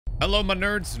Hello, my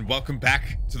nerds, and welcome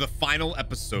back to the final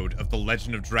episode of The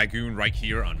Legend of Dragoon right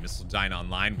here on Missile Dyna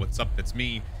Online. What's up? That's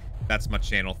me. That's my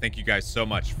channel. Thank you guys so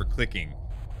much for clicking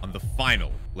on the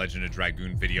final Legend of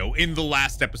Dragoon video. In the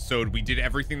last episode, we did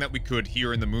everything that we could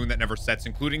here in the Moon That Never Sets,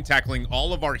 including tackling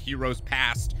all of our heroes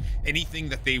past anything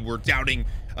that they were doubting,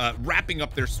 wrapping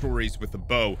up their stories with a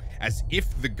bow, as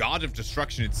if the God of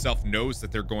Destruction itself knows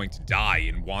that they're going to die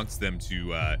and wants them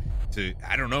to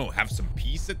I don't know, have some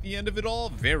peace at the end of it all.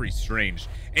 Very strange.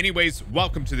 Anyways,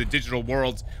 welcome to the digital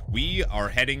world. We are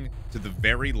heading to the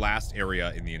very last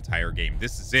area in the entire game.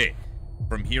 This is it.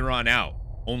 From here on out,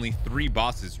 only 3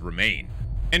 bosses remain.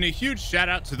 And a huge shout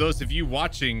out to those of you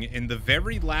watching in the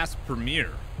very last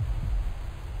premiere.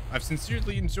 I've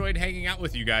sincerely enjoyed hanging out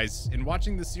with you guys and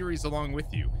watching the series along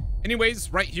with you.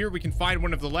 Anyways, right here we can find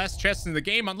one of the last chests in the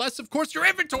game, unless of course your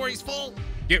inventory's full.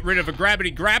 Get rid of a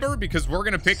gravity grabber because we're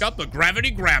gonna pick up a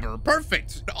gravity grabber.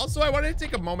 Perfect. Also, I wanted to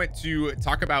take a moment to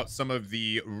talk about some of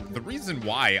the reason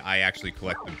why I actually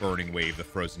collect the burning wave, the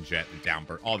frozen jet, the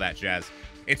downburn, all that jazz.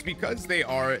 It's because they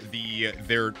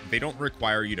don't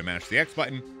require you to mash the X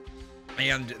button,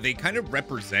 and they kind of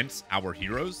represent our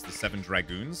heroes, the 7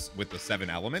 Dragoons with the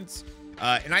 7 elements.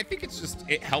 And I think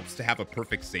it helps to have a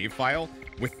perfect save file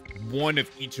with one of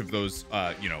each of those.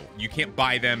 You can't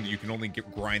buy them. You can only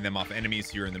grind them off enemies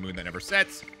here in the Moon That Never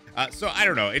Sets. So I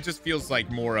don't know. It just feels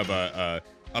like more of a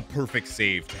perfect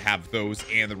save to have those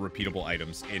and the repeatable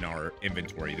items in our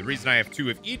inventory. The reason I have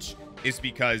 2 of each is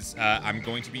because I'm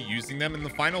going to be using them in the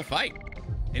final fight.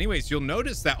 Anyways, you'll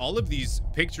notice that all of these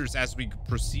pictures as we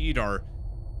proceed are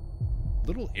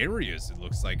little areas. It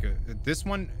looks like this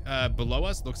one below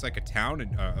us looks like a town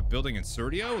and a building in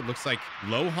Serdio. It looks like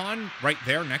Lohan right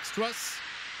there next to us.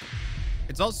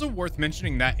 It's also worth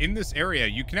mentioning that in this area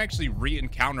you can actually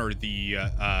re-encounter the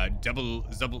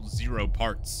 000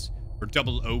 parts or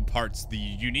 00 parts, the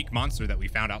unique monster that we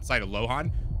found outside of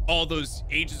Lohan all those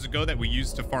ages ago that we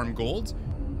used to farm gold.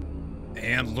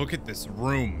 And look at this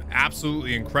room,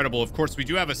 absolutely incredible. Of course, we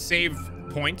do have a save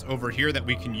point over here that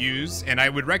we can use, and I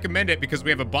would recommend it because we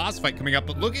have a boss fight coming up.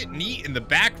 But look at Neat in the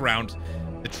background,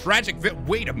 the tragic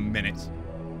wait a minute.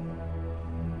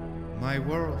 My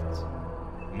world,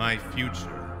 my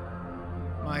future,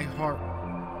 my heart.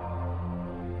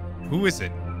 Who is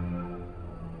it?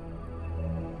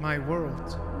 My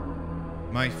world,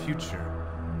 my future,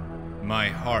 my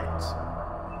heart.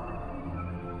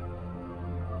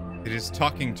 It is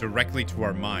talking directly to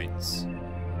our minds.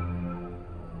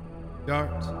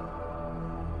 Dart.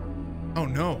 Oh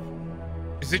no.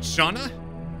 Is it Shana?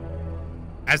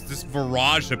 As this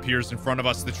barrage appears in front of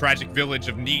us, the tragic village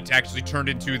of Neat actually turned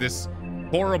into this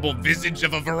horrible visage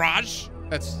of a barrage.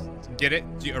 Let's get it?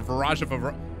 A barrage of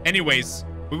a... Anyways,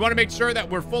 we want to make sure that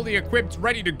we're fully equipped,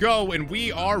 ready to go, and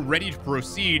we are ready to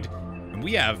proceed. And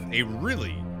we have a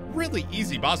really, really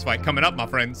easy boss fight coming up, my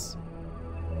friends.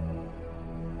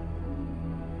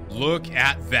 Look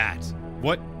at that.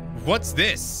 What's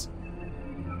this?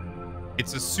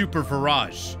 It's a super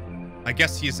Virage. I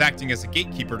guess he is acting as a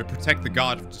gatekeeper to protect the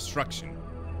God of Destruction.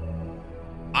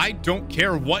 I don't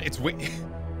care what it's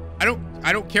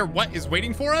I don't care what is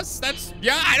waiting for us.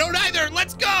 Yeah, I don't either.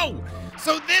 Let's go.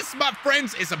 So this, my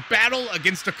friends, is a battle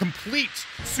against a complete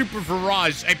super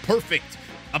Virage, a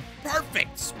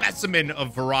perfect specimen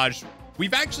of Virage.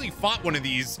 We've actually fought one of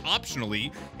these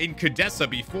optionally in Cadessa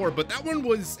before, but that one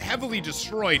was heavily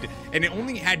destroyed and it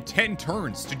only had 10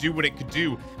 turns to do what it could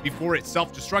do before it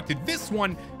self-destructed. This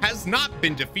one has not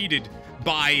been defeated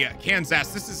by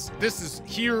Kansas. This is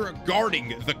here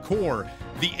guarding the core,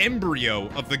 the embryo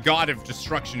of the God of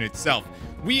Destruction itself.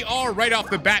 We are right off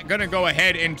the bat gonna go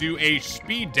ahead and do a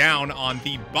speed down on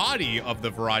the body of the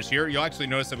Virage here. You'll actually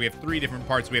notice that we have 3 different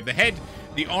parts. We have the head,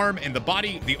 the arm, and the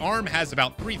body. The arm has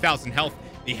about 3,000 health.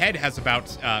 The head has about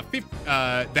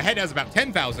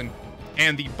 10,000,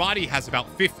 and the body has about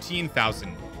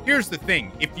 15,000. Here's the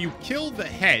thing: if you kill the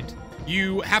head,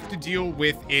 you have to deal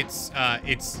with its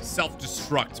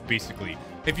self-destruct, basically.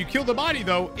 If you kill the body,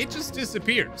 though, it just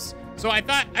disappears. So I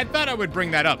thought I would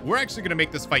bring that up. We're actually gonna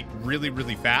make this fight really,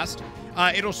 really fast.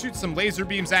 It'll shoot some laser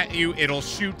beams at you. It'll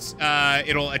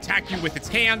attack you with its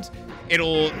hand.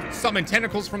 It'll summon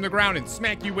tentacles from the ground and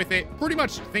smack you with it. Pretty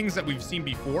much things that we've seen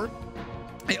before.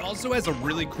 It also has a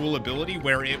really cool ability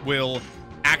where it will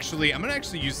actually, I'm gonna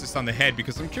actually use this on the head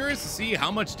because I'm curious to see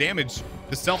how much damage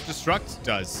the self-destruct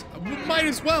does. Might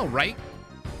as well, right?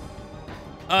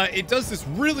 It does this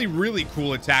really, really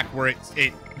cool attack where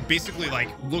it basically like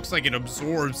looks like it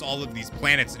absorbs all of these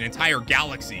planets, an entire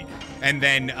galaxy, and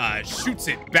then shoots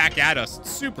it back at us. It's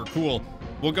super cool.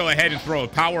 We'll go ahead and throw a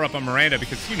power up on Miranda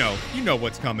because you know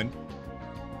what's coming.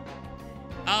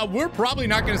 we're probably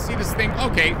not going to see this thing.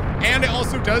 Okay, and it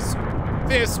also does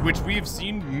this, which we've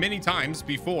seen many times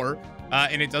before,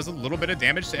 and it does a little bit of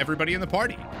damage to everybody in the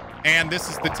party. And this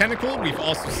is the tentacle. We've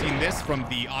also seen this from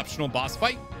the optional boss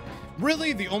fight.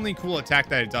 Really, the only cool attack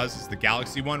that it does is the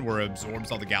galaxy one, where it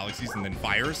absorbs all the galaxies and then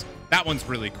fires. That one's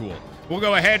really cool. We'll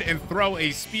go ahead and throw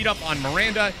a speed up on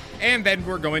Miranda, and then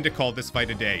we're going to call this fight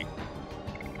a day.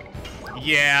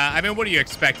 Yeah, I mean, what do you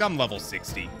expect? I'm level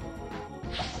 60.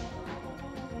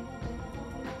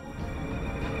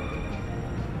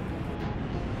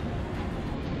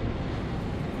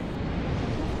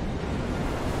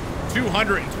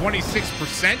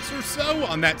 (226% or so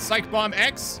on that Psych Bomb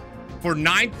X for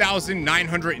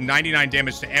 9,999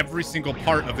 damage to every single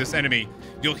part of this enemy.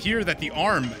 You'll hear that the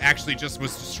arm actually just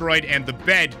was destroyed, and the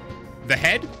bed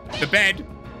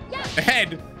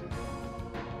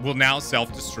will now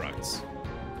self-destruct.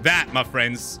 That, my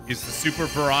friends, is the Super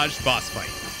Barrage boss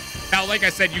fight. Now, like I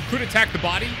said, you could attack the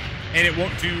body, and it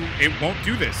won't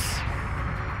do this.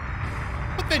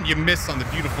 But then you miss on the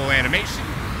beautiful animation.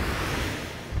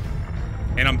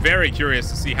 And I'm very curious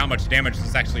to see how much damage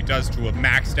this actually does to a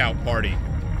maxed out party.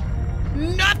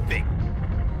 Nothing!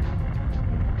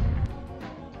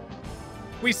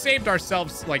 We saved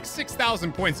ourselves like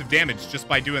 6,000 points of damage just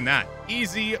by doing that.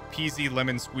 Easy peasy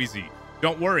lemon squeezy.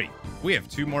 Don't worry, we have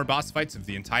 2 more boss fights of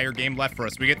the entire game left for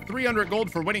us. We get 300 gold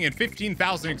for winning and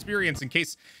 15,000 experience in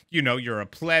case, you know, you're a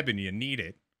pleb and you need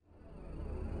it.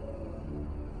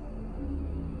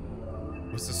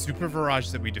 Was the Super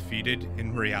Barrage that we defeated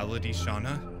in reality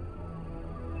Shana?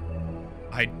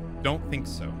 I don't think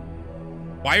so.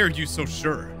 Why are you so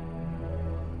sure?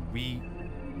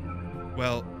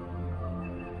 Well,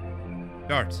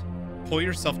 Dart, pull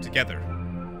yourself together.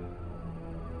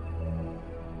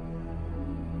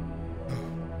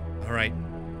 All right.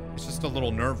 It's just a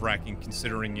little nerve-wracking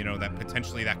considering, you know, that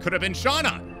potentially that could have been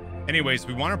Shana. Anyways,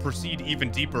 we want to proceed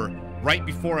even deeper. Right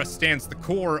before us stands the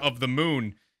core of the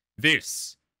moon.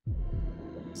 This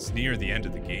is near the end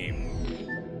of the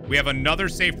game. We have another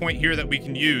save point here that we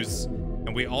can use,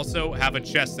 and we also have a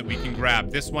chest that we can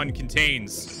grab. This one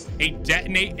contains a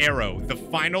detonate arrow, the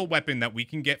final weapon that we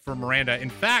can get for Miranda. In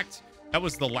fact, that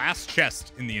was the last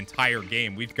chest in the entire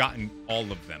game. We've gotten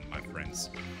all of them, my friends.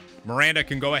 Miranda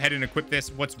can go ahead and equip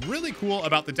this. What's really cool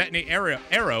about the detonate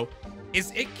arrow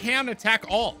is it can attack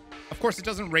all. Of course, it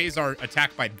doesn't raise our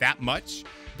attack by that much,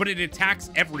 but it attacks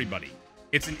everybody.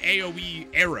 It's an AoE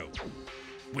arrow,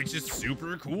 which is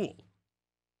super cool.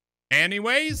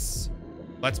 Anyways,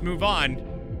 let's move on,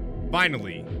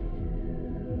 finally,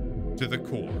 to the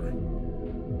core.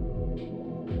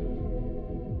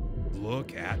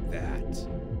 Look at that.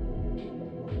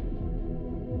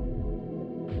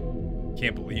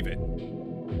 Can't believe it.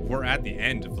 We're at the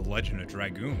end of the Legend of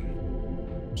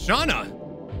Dragoon. Shana!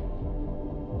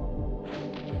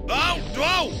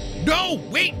 Oh, no,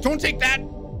 wait, don't take that.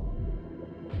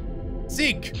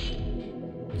 Zeke,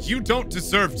 you don't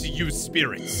deserve to use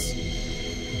spirits.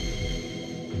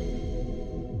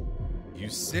 You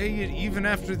say it even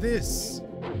after this.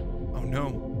 Oh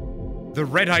no, the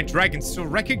red-eyed dragon still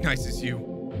recognizes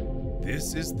you.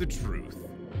 This is the truth.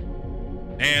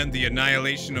 And the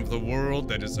annihilation of the world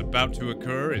that is about to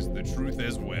occur is the truth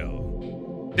as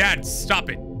well. Dad, stop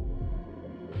it.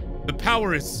 The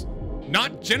power is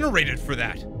not generated for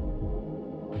that.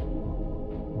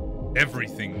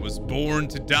 Everything was born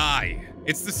to die.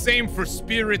 It's the same for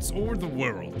spirits or the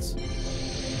world.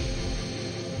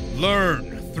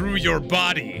 Learn through your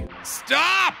body.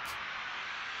 Stop!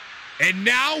 And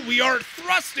now we are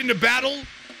thrust into battle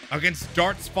against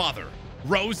Dart's father,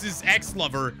 Rose's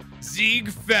ex-lover,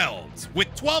 Ziegfeld,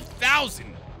 with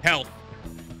 12,000 health.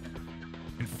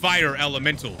 And fire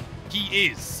elemental, he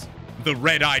is the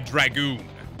red-eyed dragoon.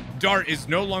 Dart is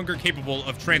no longer capable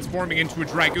of transforming into a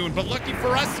dragoon, but lucky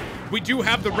for us, we do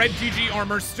have the red PG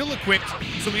armor still equipped,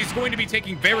 so he's going to be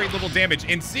taking very little damage.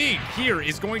 And Sieg here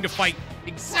is going to fight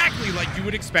exactly like you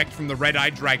would expect from the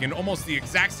red-eyed dragon, almost the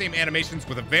exact same animations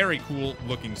with a very cool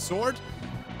looking sword.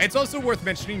 It's also worth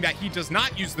mentioning that he does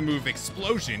not use the move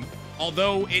Explosion,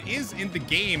 although it is in the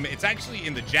game. It's actually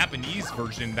in the Japanese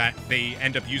version that they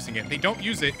end up using it. They don't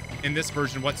use it in this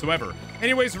version whatsoever.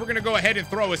 Anyways, we're going to go ahead and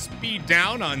throw a speed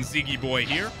down on Ziggy Boy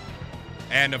here.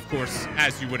 And of course,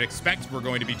 as you would expect, we're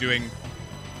going to be doing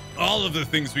all of the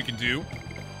things we can do.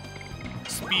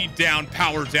 Speed down,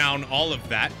 power down, all of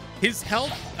that. His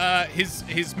health,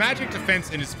 his magic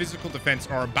defense and his physical defense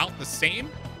are about the same.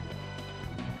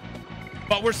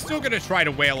 But we're still going to try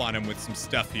to wail on him with some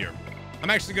stuff here. I'm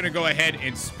actually going to go ahead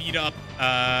and speed up.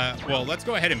 Well, let's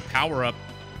go ahead and power up.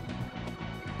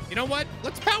 You know what?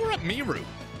 Let's power up Miru.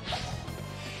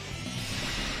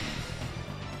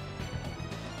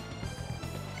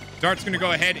 Dart's going to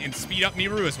go ahead and speed up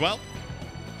Miru as well.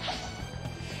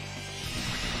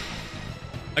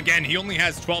 Again, he only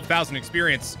has 12,000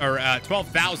 experience, or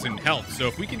 12,000 health. So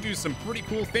if we can do some pretty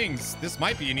cool things, this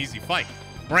might be an easy fight.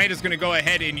 Miranda's going to go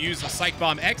ahead and use a Psych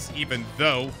Bomb X, even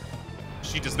though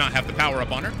she does not have the power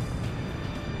up on her.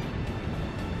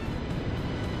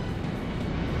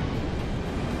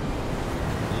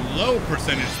 Low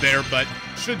percentage there, but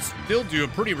should still do a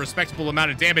pretty respectable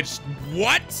amount of damage.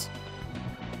 What?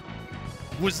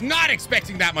 Was not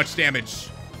expecting that much damage.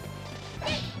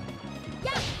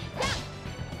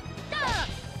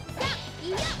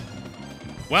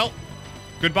 Well,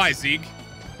 goodbye, Zeeg.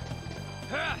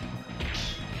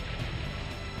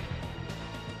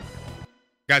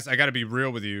 Guys, I gotta be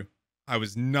real with you. I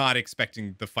was not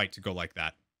expecting the fight to go like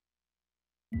that.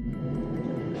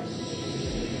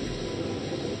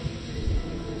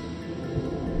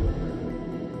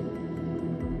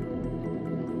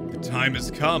 The time has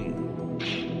come.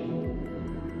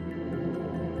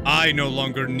 I no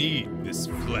longer need this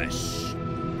flesh.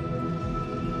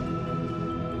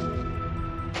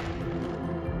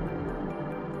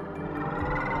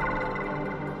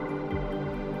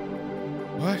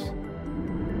 What?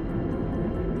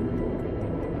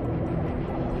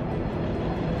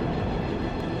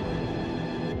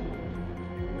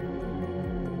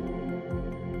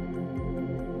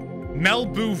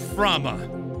 Melbu Frama.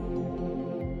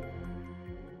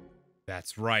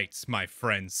 That's right, my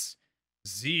friends.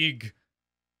 Zeeg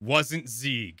wasn't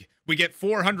Zeeg. We get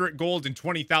 400 gold and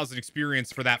 20,000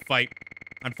 experience for that fight.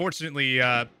 Unfortunately,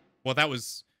 well, that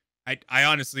was... I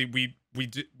honestly,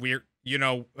 we're, you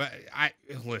know,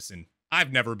 listen,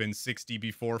 I've never been 60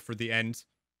 before for the end.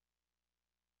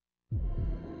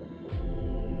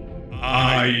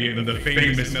 I am the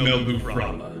famous Melbu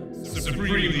Frama,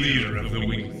 supreme leader of the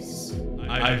Wings.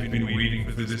 I've been waiting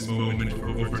for this moment for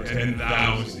over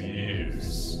 10,000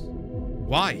 years.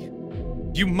 Why?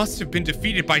 You must have been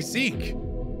defeated by Zeeg.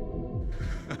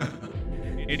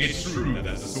 It's true that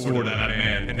the sword of that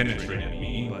man penetrated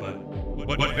me,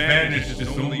 but what vanished is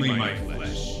only my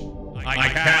flesh. I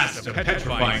cast a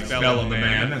petrifying spell on the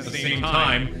man. At the same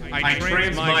time, I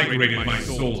transmigrated my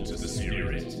soul to the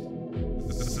spirit.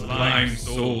 The sublime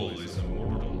soul is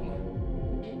immortal.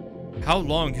 How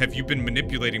long have you been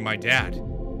manipulating my dad?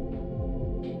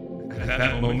 At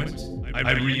that moment,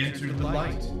 I re-entered the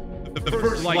light. The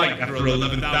first light after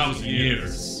 11,000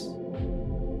 years.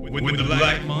 When the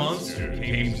black monster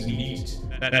came to meet,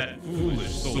 that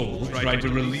foolish soul tried to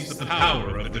release the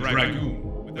power of the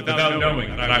Dragoon, without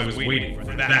knowing that I was waiting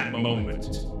for that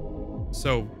moment.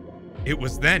 So, it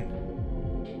was then.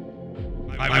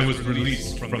 I was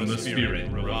released from the spirit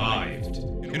and revived,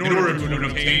 in order to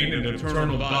obtain an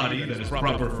eternal body that is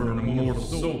proper for an immortal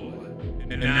soul.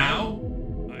 And now,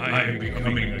 I am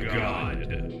becoming a god.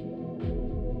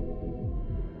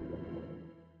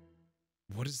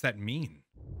 What does that mean?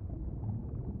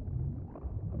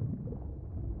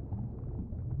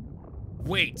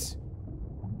 Wait.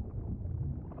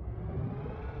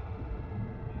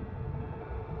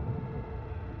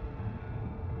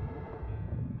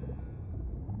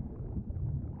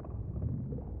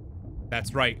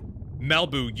 That's right.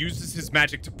 Melbu uses his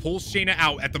magic to pull Shana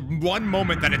out at the one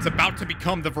moment that it's about to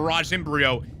become the Virage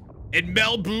embryo, and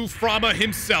Melbu Frama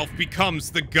himself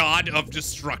becomes the god of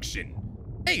destruction.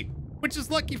 Hey, which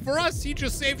is lucky for us, he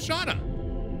just saved Shana.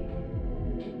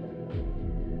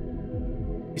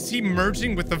 Is he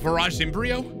merging with the Virage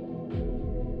embryo?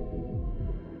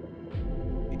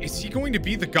 Is he going to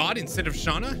be the god instead of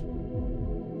Shana?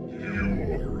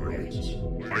 You are right.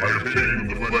 I obtained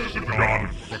the flesh of God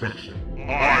of destruction.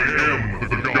 I am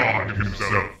the god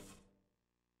himself.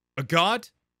 A god?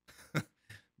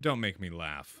 Don't make me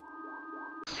laugh.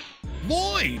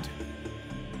 Lloyd!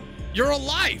 You're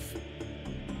alive!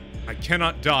 I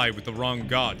cannot die with the wrong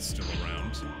god still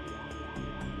around.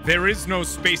 There is no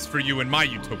space for you in my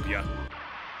utopia.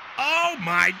 Oh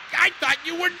my, I thought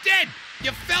you were dead!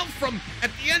 You fell from at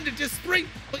the end of Disc 3,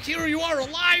 but here you are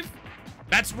alive!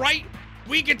 That's right,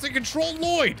 we get to control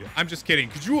Lloyd! I'm just kidding.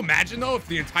 Could you imagine though if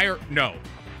the entire, no.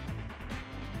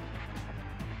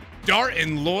 Dart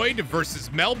and Lloyd versus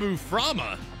Melbu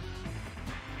Frama.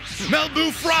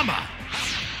 Melbu Frama!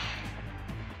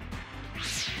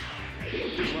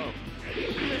 Whoa.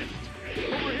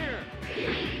 Over here.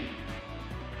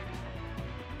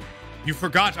 You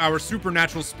forgot our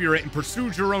supernatural spirit and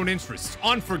pursued your own interests.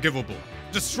 Unforgivable.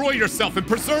 Destroy yourself and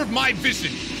preserve my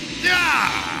vision.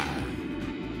 Yeah!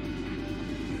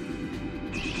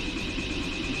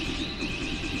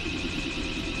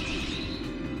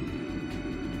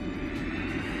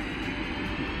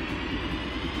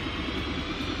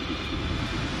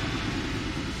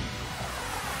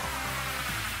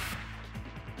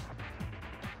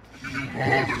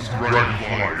 this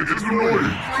dragonfly. It's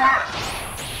annoying.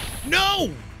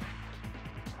 No!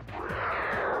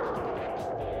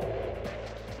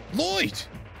 Lloyd!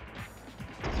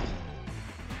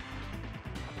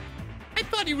 I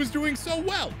thought he was doing so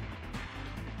well.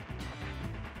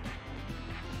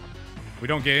 We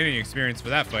don't get any experience for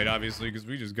that fight, obviously, because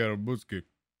we just got our butts kicked.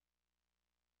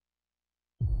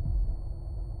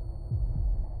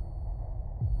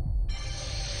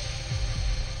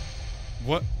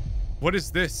 What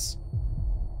is this?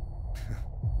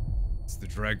 It's the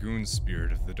Dragoon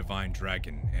spirit of the Divine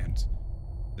Dragon and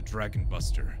the Dragon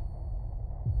Buster.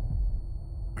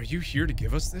 Are you here to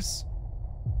give us this?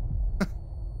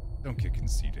 Don't get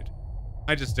conceited.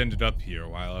 I just ended up here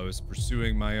while I was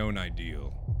pursuing my own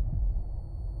ideal.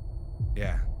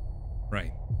 Yeah,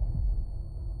 right.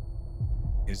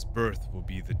 His birth will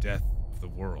be the death of the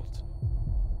world.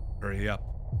 Hurry up.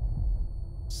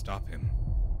 Stop him.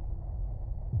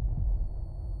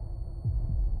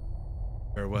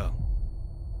 Farewell,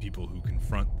 people who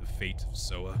confront the fate of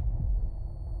Soa.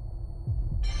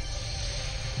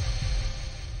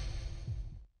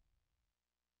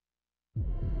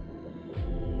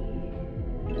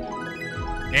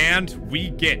 And we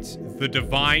get the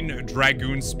Divine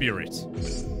Dragoon Spirit.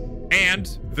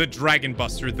 And the Dragon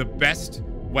Buster, the best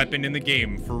weapon in the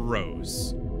game for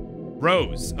Rose.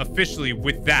 Rose, officially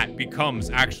with that, becomes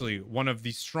actually one of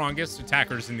the strongest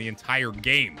attackers in the entire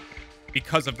game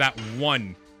because of that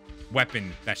one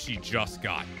weapon that she just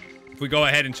got. If we go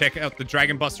ahead and check out the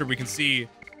Dragon Buster, we can see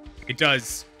it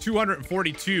does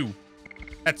 242.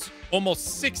 That's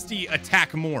almost 60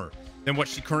 attack more than what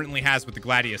she currently has with the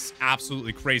Gladius.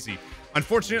 Absolutely crazy.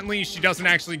 Unfortunately, she doesn't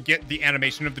actually get the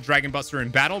animation of the Dragon Buster in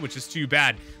battle, which is too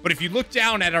bad. But if you look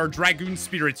down at our Dragoon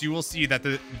spirits, you will see that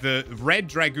the red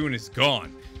Dragoon is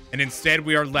gone. And instead,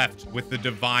 we are left with the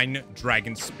Divine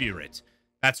Dragon Spirit.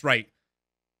 That's right.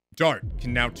 Dart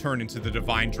can now turn into the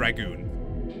Divine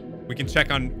Dragoon. We can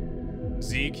check on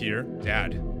Zeke here,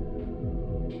 Dad,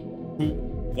 who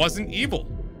wasn't evil.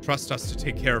 Trust us to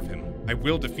take care of him. I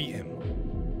will defeat him.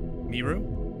 Miru?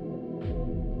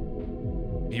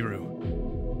 Miru.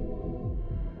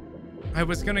 I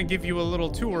was gonna give you a little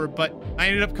tour, but I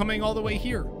ended up coming all the way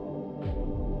here.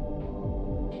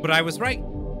 But I was right.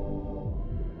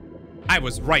 I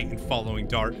was right in following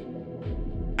Dart.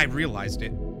 I realized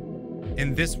it.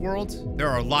 In this world, there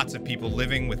are lots of people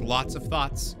living with lots of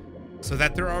thoughts, so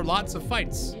that there are lots of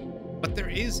fights. But there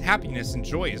is happiness and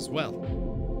joy as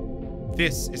well.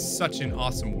 This is such an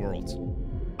awesome world.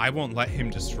 I won't let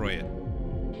him destroy it.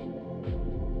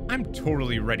 I'm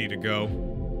totally ready to go.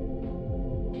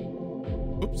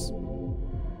 Oops.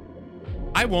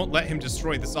 I won't let him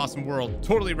destroy this awesome world.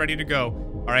 Totally ready to go.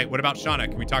 All right, what about Shana?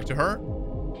 Can we talk to her?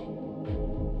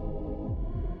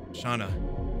 Shana,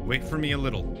 wait for me a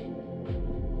little.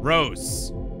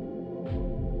 Rose.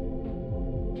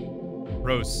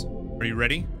 Rose, are you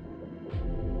ready?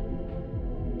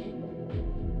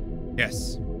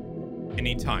 Yes.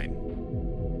 Anytime.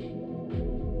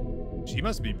 She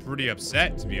must be pretty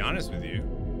upset, to be honest with you.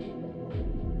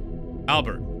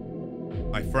 Albert,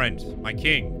 my friend, my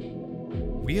king.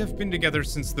 We have been together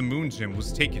since the Moon Gem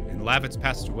was taken and Lavitz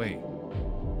passed away.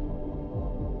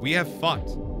 We have fought,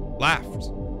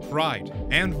 laughed, cried,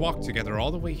 and walked together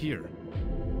all the way here.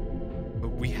 But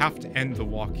we have to end the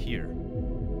walk here.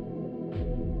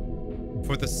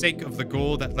 For the sake of the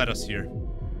goal that led us here.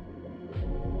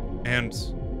 And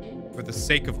for the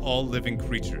sake of all living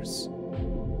creatures.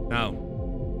 Now,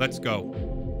 let's go.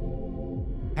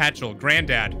 Hatchel,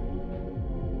 Granddad.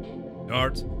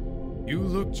 Dart, you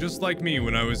look just like me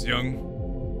when I was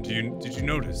young. Did you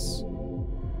notice?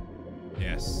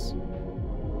 Yes.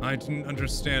 I didn't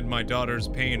understand my daughter's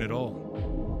pain at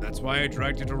all. That's why I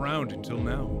dragged it around until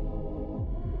now.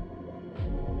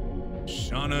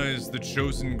 Shana is the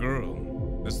chosen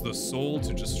girl, as the soul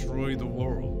to destroy the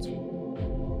world.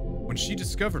 When she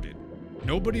discovered it,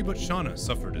 nobody but Shana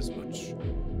suffered as much.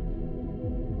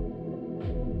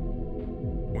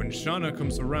 When Shana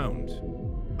comes around,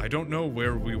 I don't know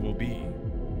where we will be.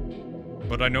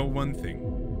 But I know one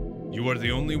thing. You are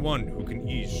the only one who can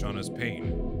ease Shana's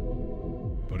pain.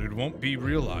 But it won't be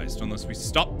realized unless we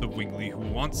stop the Wingly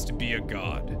who wants to be a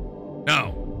god.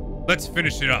 Now, let's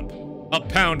finish it up. I'll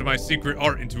pound my secret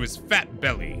art into his fat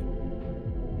belly.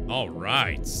 All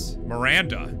right.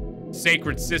 Miranda,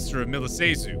 sacred sister of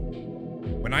Milicezu.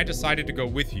 When I decided to go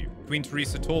with you, Queen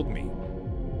Teresa told me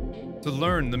to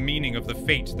learn the meaning of the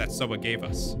fate that Soa gave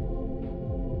us.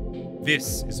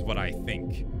 This is what I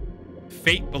think.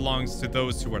 Fate belongs to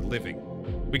those who are living.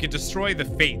 We can destroy the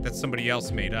fate that somebody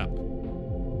else made up.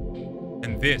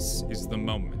 And this is the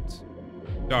moment.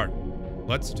 Dart,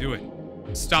 let's do it.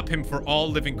 Stop him for all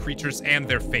living creatures and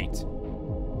their fate.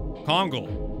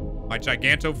 Kongal, my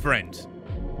giganto friend.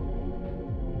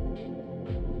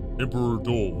 Emperor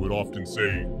Doel would often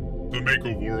say, to make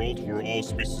a world where all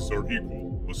species are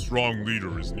equal, a strong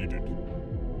leader is needed.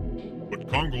 But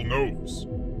Kongal knows,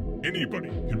 anybody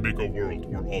can make a world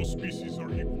where all species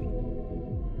are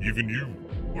equal. Even you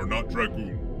are not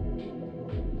Dragoon.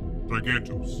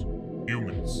 Dragantos,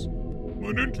 humans,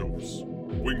 Manentos,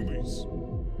 Winglies,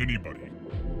 anybody.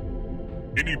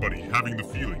 Anybody having the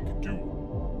feeling can do.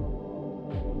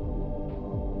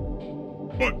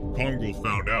 But Kongal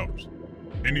found out,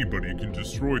 anybody can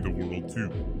destroy the world too.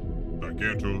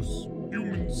 Gigantos,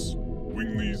 humans,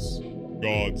 Winglies,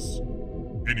 gods,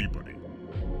 anybody.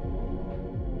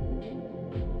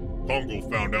 Kongal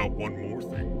found out one more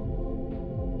thing.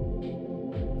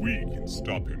 We can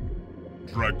stop him.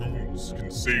 Dragoons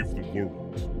can save the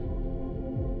world.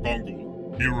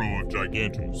 Kongal, hero of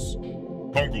Gigantos.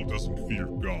 Kongal doesn't fear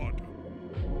God.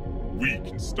 We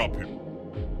can stop him.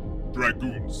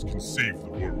 Dragoons can save the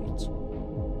world.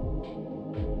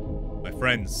 My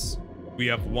friends, we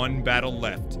have one battle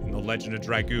left in the Legend of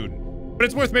Dragoon. But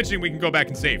it's worth mentioning we can go back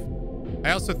and save.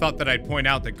 I also thought that I'd point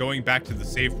out that going back to the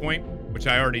save point, which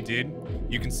I already did,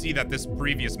 you can see that this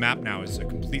previous map now is a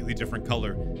completely different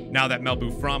color now that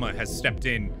Melbu Frama has stepped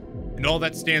in. And all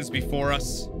that stands before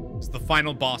us is the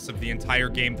final boss of the entire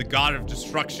game, the god of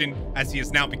destruction, as he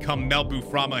has now become Melbu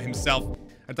Frama himself.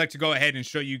 I'd like to go ahead and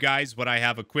show you guys what I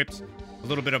have equipped, a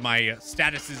little bit of my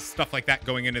statuses, stuff like that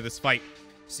going into this fight.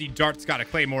 See, Dart's got a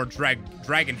Claymore,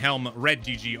 Dragon Helm, Red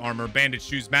DG Armor, Bandit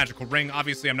Shoes, Magical Ring.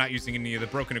 Obviously, I'm not using any of the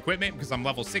broken equipment because I'm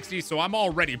level 60, so I'm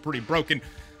already pretty broken.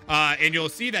 And you'll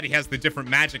see that he has the different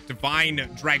magic, Divine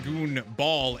Dragoon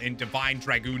Ball and Divine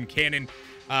Dragoon Cannon.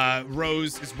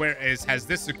 Rose has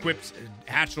this equipped.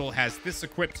 Hatchel has this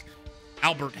equipped.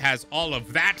 Albert has all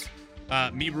of that.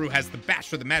 Miru has the Bash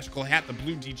for the Magical Hat, the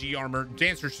Blue DG Armor,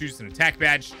 Dancer Shoes, and Attack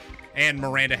Badge. And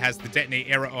Miranda has the Detonate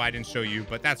Arrow. Oh, I didn't show you,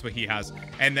 but that's what he has.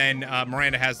 And then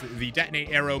Miranda has the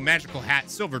Detonate Arrow, Magical Hat,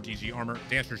 Silver DG Armor,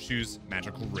 Dancer Shoes,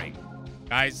 Magical Ring.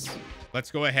 Guys,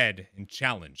 let's go ahead and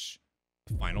challenge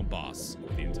the final boss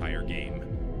of the entire game.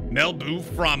 Melbu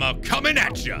Frama coming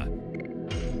at ya!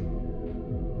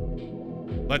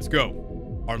 Let's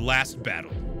go. Our last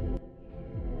battle.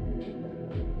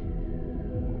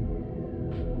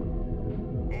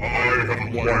 I have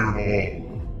acquired all.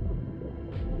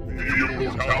 The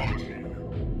immortality.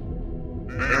 And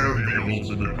the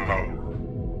ultimate power.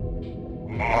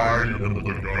 I am the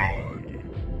god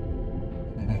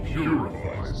who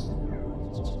purifies the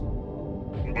world.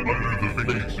 Under the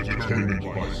fate determined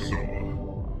by Soa.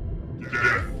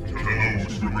 Death to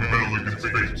those who rebel against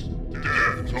fate.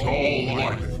 Death to all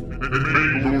life. And may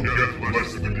your death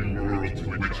lessen the new world to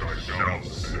which I shall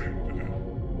ascend.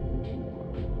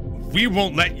 We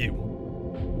won't let you.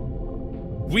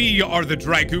 We are the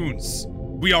Dragoons.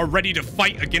 We are ready to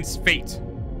fight against fate.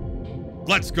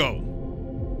 Let's go.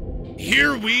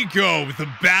 Here we go. The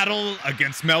battle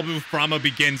against Melbu Frama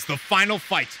begins. The final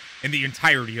fight in the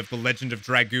entirety of the Legend of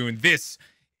Dragoon. This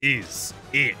is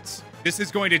it. This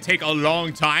is going to take a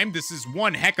long time. This is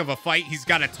one heck of a fight. He's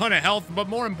got a ton of health, but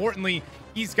more importantly,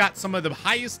 he's got some of the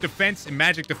highest defense and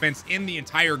magic defense in the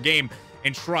entire game.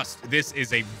 And trust, this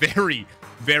is a very,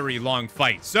 very long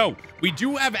fight. So we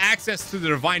do have access to the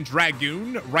Divine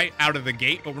Dragoon right out of the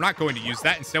gate, but we're not going to use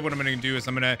that. Instead, what I'm going to do is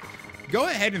I'm going to go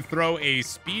ahead and throw a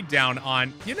speed down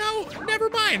on, you know,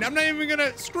 never mind. I'm not even going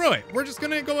to screw it. We're just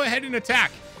going to go ahead and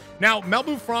attack. Now,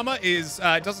 Melbu Frama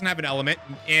doesn't have an element,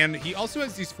 and he also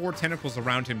has these 4 tentacles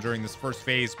around him during this first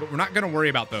phase, but we're not going to worry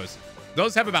about those.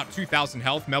 Those have about 2,000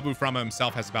 health. Melbu Frama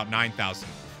himself has about 9,000.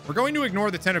 We're going to ignore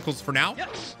the tentacles for now.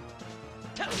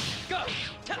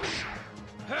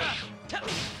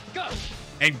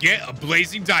 And get a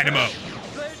Blazing Dynamo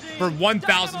for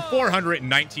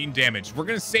 1,419 damage. We're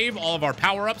going to save all of our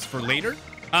power-ups for later,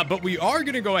 but we are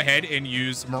going to go ahead and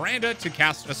use Miranda to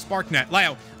cast a Spark Net.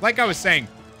 Like I was saying,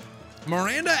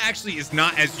 Miranda actually is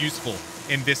not as useful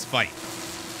in this fight.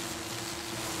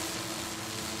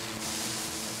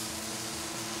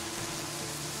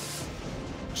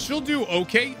 She'll do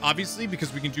okay, obviously,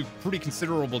 because we can do pretty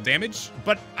considerable damage,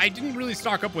 but I didn't really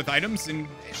stock up with items, and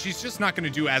she's just not going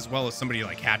to do as well as somebody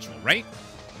like Hatchel, right?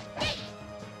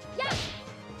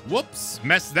 Whoops,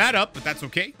 messed that up, but that's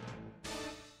okay.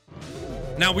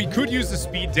 Now, we could use the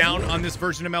speed down on this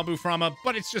version of Melbu Frama,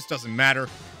 but it just doesn't matter.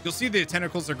 You'll see the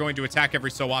tentacles are going to attack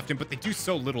every so often, but they do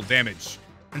so little damage.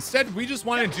 Instead, we just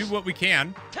want to do what we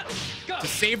can to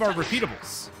save our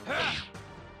repeatables.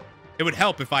 It would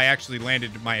help if I actually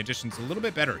landed my additions a little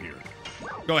bit better here.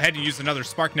 Go ahead and use another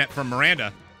Spark Net from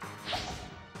Miranda.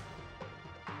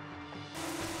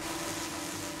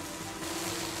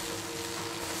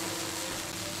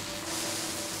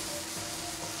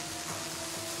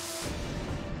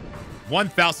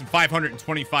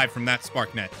 1,525 from that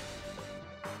spark net.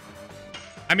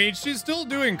 I mean, she's still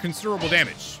doing considerable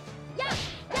damage.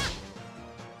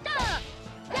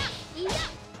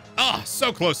 Oh,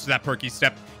 so close to that perky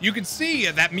step. You can see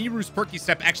that Miru's perky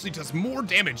step actually does more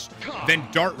damage than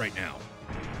Dart right now.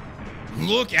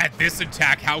 Look at this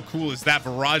attack. How cool is that?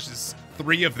 Virage's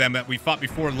 3 of them that we fought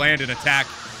before land an attack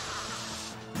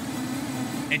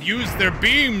and use their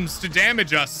beams to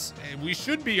damage us. We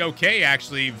should be okay,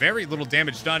 actually. Very little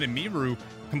damage done, and Miru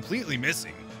completely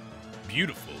missing.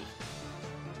 Beautiful.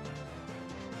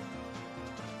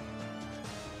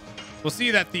 We'll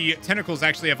see that the tentacles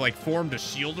actually have like formed a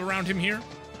shield around him here.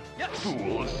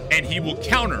 Fools. And he will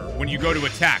counter when you go to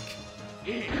attack.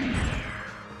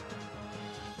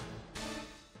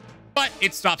 But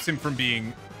it stops him from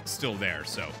being still there,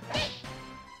 so.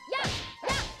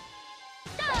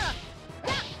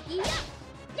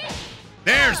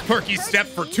 There's Perky Step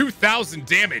for 2,000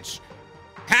 damage.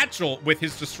 Hatchel with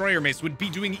his Destroyer Mace would be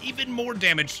doing even more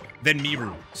damage than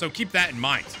Miru, so keep that in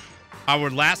mind. Our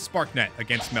last Spark Net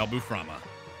against Melbuframa.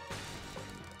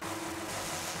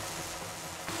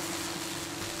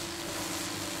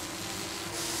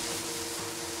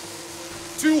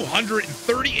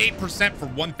 %238% for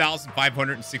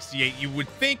 1,568. You would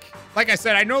think, like I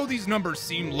said, I know these numbers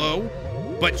seem low,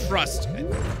 but trust,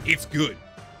 it's good.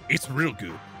 It's real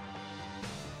good.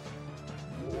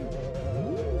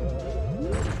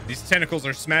 These tentacles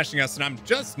are smashing us, and I'm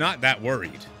just not that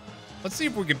worried. Let's see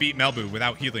if we can beat Melbu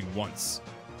without healing once.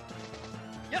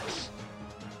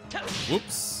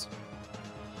 Whoops.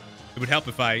 It would help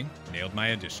if I nailed my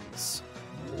additions.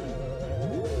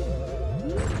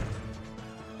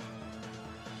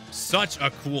 Such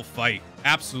a cool fight.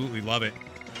 Absolutely love it.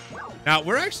 Now,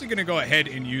 we're actually going to go ahead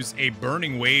and use a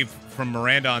Burning Wave from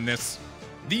Miranda on this.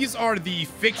 These are the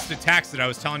fixed attacks that I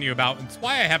was telling you about. It's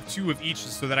why I have 2 of each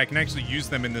so that I can actually use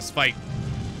them in this fight.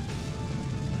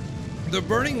 The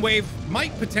Burning Wave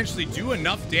might potentially do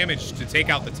enough damage to take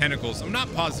out the tentacles. I'm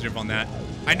not positive on that.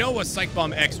 I know a Psych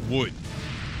Bomb X would.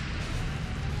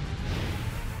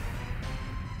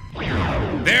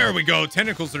 There we go.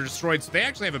 Tentacles are destroyed. So they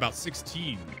actually have about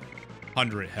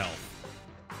 1,600 health.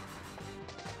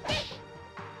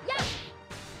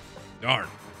 Darn.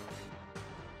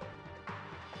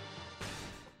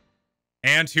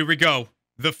 And here we go.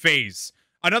 The phase.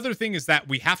 Another thing is that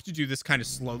we have to do this kind of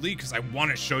slowly because I want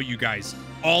to show you guys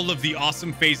all of the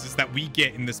awesome phases that we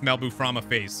get in this Melbuframa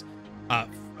phase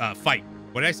fight.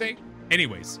 What did I say?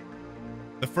 Anyways,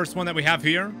 the first one that we have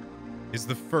here is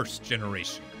the first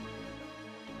generation.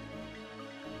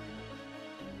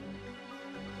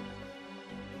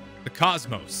 The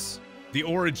Cosmos, the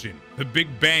Origin, the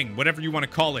Big Bang, whatever you want to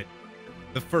call it,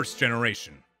 the first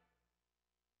generation.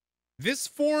 This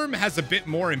form has a bit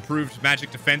more improved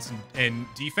magic defense and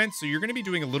defense, so you're going to be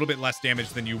doing a little bit less damage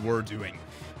than you were doing.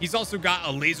 He's also got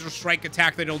a laser strike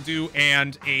attack that he'll do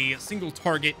and a single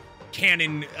target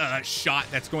cannon shot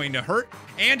that's going to hurt.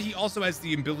 And he also has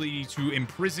the ability to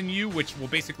imprison you, which will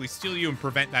basically steal you and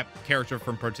prevent that character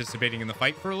from participating in the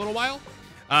fight for a little while.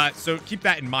 So keep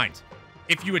that in mind.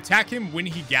 If you attack him when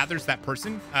he gathers that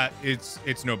person,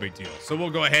 it's no big deal. So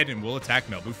we'll go ahead and we'll attack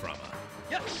Melbuframa.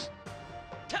 Yes.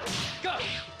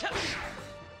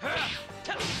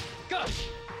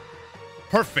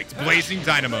 Perfect. Blazing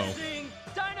Dynamo.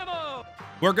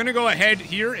 We're going to go ahead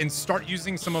here and start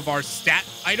using some of our stat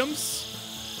items.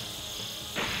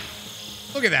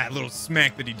 Look at that little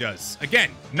smack that he does.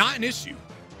 Again, not an issue.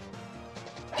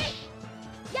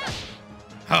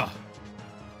 Huh.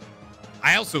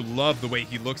 I also love the way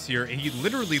he looks here. And he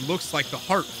literally looks like the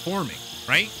heart forming,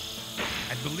 right?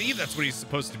 I believe that's what he's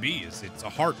supposed to be, is it's a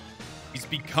heart. He's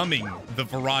becoming the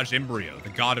Virage Embryo,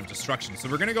 the god of destruction. So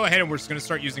we're going to go ahead and we're just going to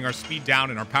start using our speed down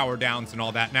and our power downs and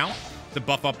all that now to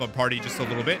buff up our party just a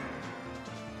little bit.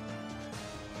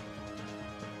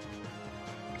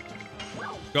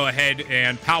 Go ahead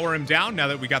and power him down now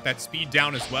that we got that speed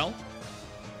down as well.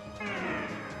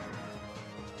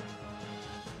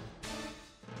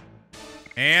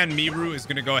 And Miru is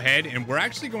going to go ahead, and we're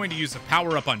actually going to use a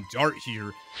power-up on Dart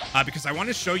here because I want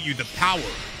to show you the power,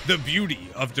 the beauty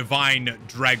of Divine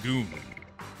Dragoon.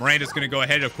 Miranda's going to go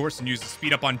ahead, of course, and use the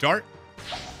speed-up on Dart.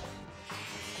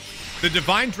 The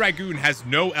Divine Dragoon has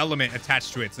no element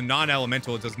attached to it. It's a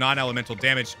non-elemental. It does non-elemental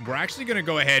damage. We're actually going to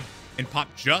go ahead and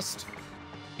pop just...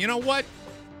 You know what?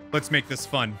 Let's make this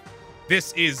fun.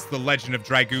 This is the Legend of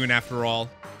Dragoon, after all.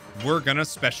 We're going to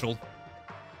special...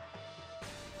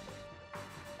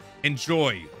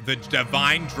 Enjoy the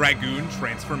Divine Dragoon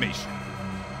transformation.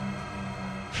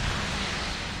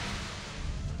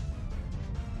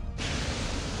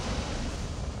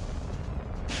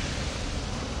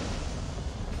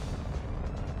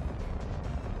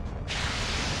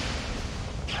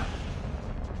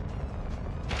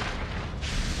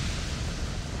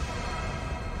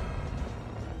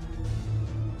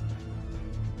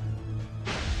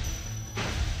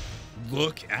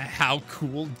 Look at how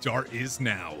cool Dart is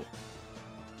now.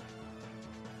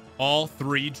 All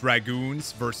 3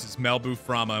 Dragoons versus Melbu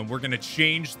Frama, and we're going to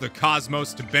change the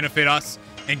cosmos to benefit us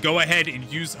and go ahead and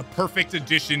use a perfect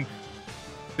addition.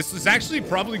 This is actually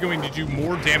probably going to do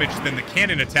more damage than the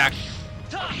cannon attack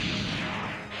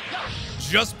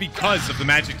just because of the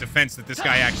magic defense that this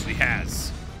guy actually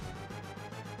has.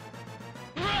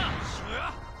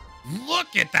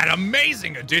 Look at that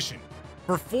amazing addition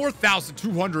for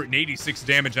 4,286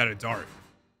 damage out of Dart,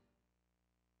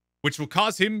 which will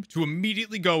cause him to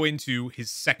immediately go into his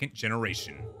 2nd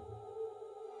generation.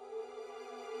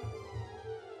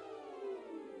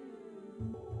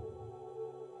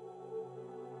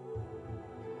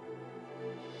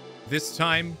 This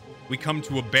time, we come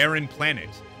to a barren planet,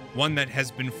 one that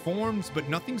has been formed, but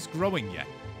nothing's growing yet.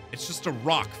 It's just a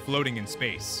rock floating in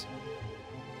space.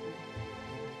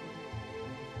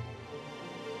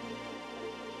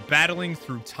 Battling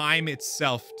through time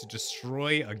itself to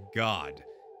destroy a god.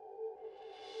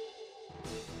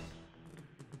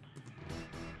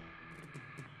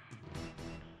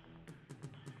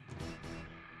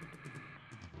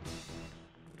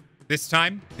 This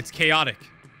time, it's chaotic.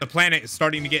 The planet is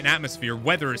starting to get an atmosphere.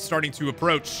 Weather is starting to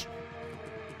approach.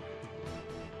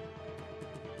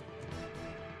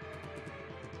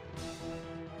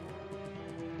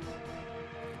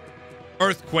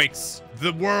 Earthquakes.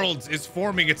 The world is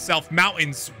forming itself.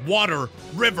 Mountains, water,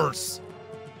 rivers.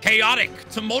 Chaotic,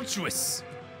 tumultuous.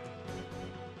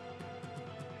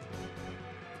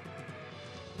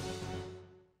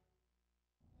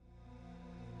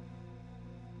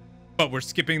 But we're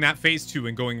skipping that phase 2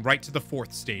 and going right to the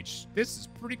 4th stage. This is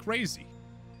pretty crazy.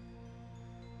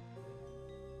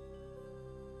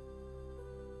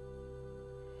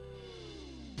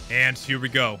 And here we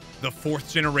go. The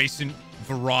 4th generation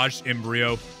Virage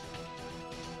embryo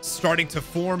starting to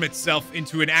form itself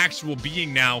into an actual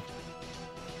being now.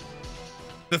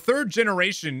 The 3rd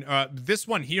generation, this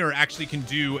one here actually can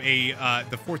do the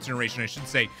 4th generation, I should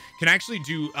say, can actually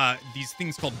do these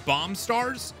things called bomb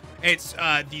stars. It's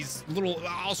these little,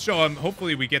 I'll show them.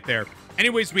 Hopefully we get there.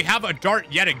 Anyways, we have a Dart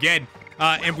yet again,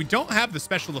 and we don't have the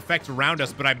special effect around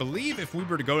us, but I believe if we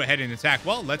were to go ahead and attack,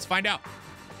 well, let's find out.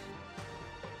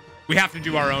 We have to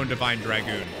do our own Divine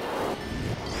Dragoon.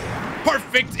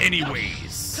 Perfect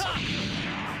anyways.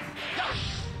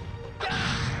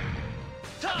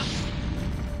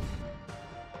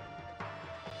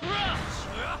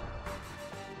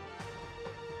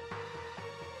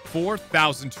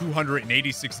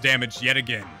 $4,286 damage yet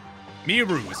again.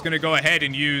 Miru is going to go ahead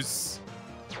and use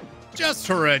just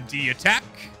her D attack.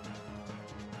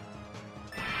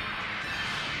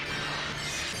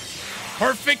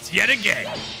 Perfect yet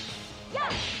again.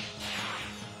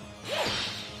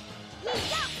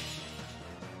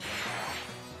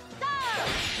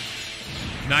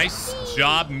 Nice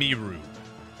job, Miru.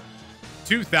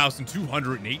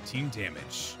 2,218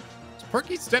 damage. Does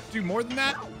Perky Step do more than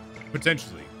that?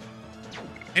 Potentially.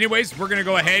 Anyways, we're going to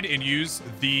go ahead and use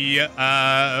the,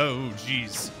 oh,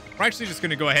 geez. We're actually just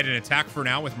going to go ahead and attack for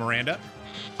now with Miranda.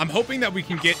 I'm hoping that we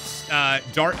can get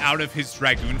Dart out of his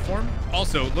Dragoon form.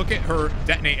 Also, look at her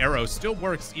Detonate Arrow. Still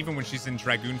works even when she's in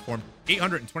Dragoon form.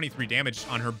 823 damage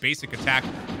on her basic attack.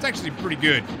 It's actually pretty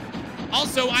good.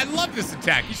 Also, I love this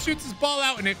attack. He shoots his ball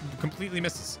out and it completely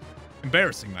misses.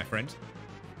 Embarrassing, my friend.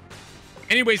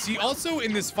 Anyways, he also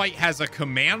in this fight has a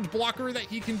command blocker that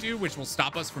he can do, which will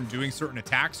stop us from doing certain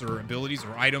attacks or abilities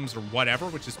or items or whatever,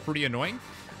 which is pretty annoying.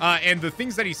 And the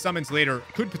things that he summons later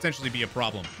could potentially be a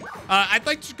problem. I'd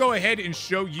like to go ahead and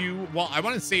show you, well, I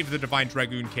want to save the Divine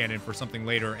Dragoon cannon for something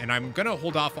later, and I'm going to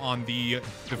hold off on the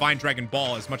Divine Dragon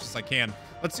Ball as much as I can.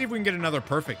 Let's see if we can get another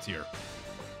perfect here.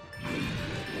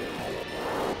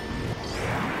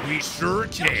 We sure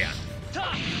can.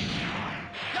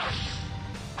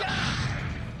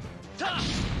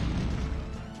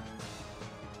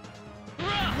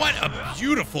 What a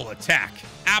beautiful attack.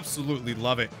 Absolutely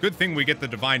love it. Good thing we get the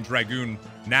Divine Dragoon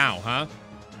now, huh?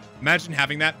 Imagine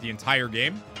having that the entire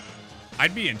game.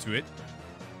 I'd be into it.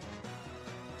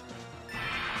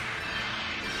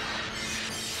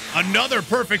 Another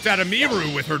perfect out of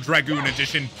Miru with her Dragoon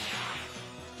edition.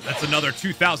 That's another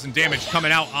 2,000 damage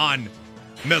coming out on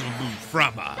Melbu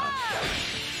Frama.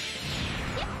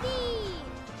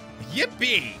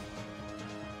 Yippee!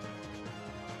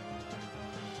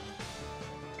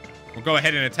 We'll go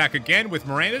ahead and attack again with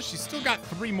Miranda. She's still got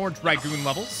 3 more Dragoon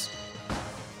levels.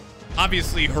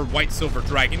 Obviously, her White Silver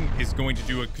Dragon is going to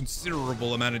do a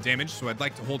considerable amount of damage, so I'd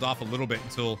like to hold off a little bit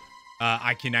until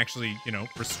I can actually, you know,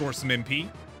 restore some MP.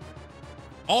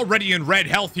 Already in red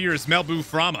health here is Melbu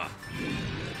Frama.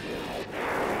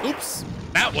 Oops,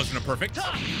 that wasn't a perfect.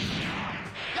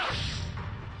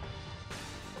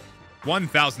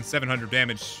 1,700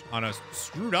 damage on a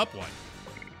screwed up one.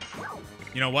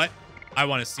 You know what? I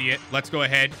want to see it. Let's go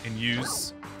ahead and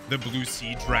use the Blue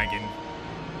Sea Dragon.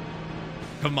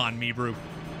 Come on, Mibru.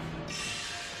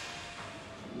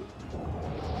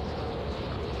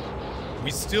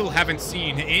 We still haven't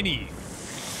seen any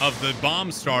of the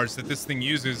bomb stars that this thing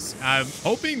uses. I'm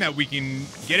hoping that we can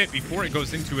get it before it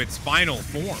goes into its final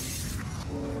form.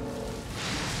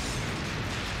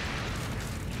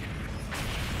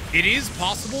 It is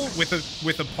possible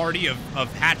with a party of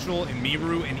Hatchel and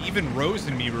Miru and even Rose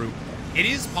and Miru. It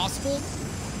is possible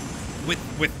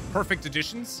with perfect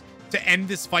additions to end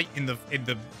this fight in the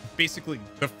basically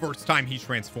the first time he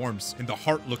transforms in the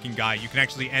heart-looking guy. You can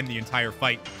actually end the entire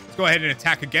fight. Let's go ahead and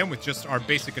attack again with just our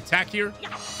basic attack here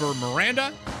for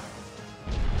Miranda.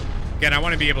 Again, I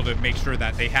want to be able to make sure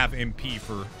that they have MP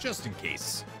for just in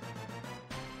case.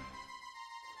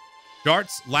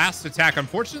 Dart's last attack.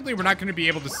 Unfortunately, we're not going to be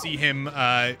able to see him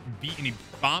beat any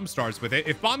bomb stars with it.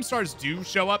 If bomb stars do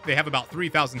show up, they have about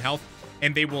 3,000 health,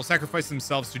 and they will sacrifice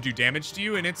themselves to do damage to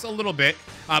you, and it's a little bit,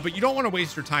 but you don't want to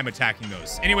waste your time attacking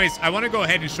those. Anyways, I want to go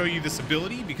ahead and show you this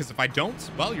ability, because if I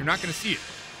don't, well, you're not going to see it.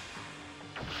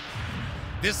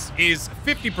 This is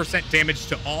 50% damage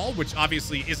to all, which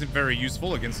obviously isn't very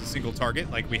useful against a single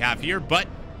target like we have here, but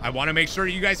I want to make sure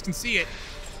you guys can see it.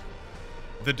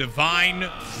 The Divine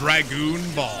Dragoon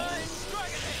Ball.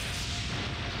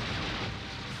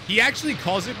 He actually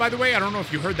calls it, by the way, I don't know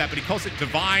if you heard that, but he calls it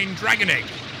Divine Dragon Egg.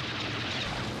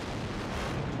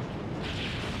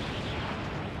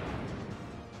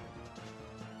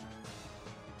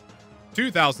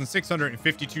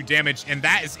 $2,652 damage, and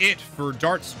that is it for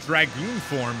Dart's Dragoon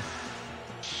form.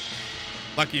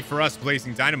 Lucky for us,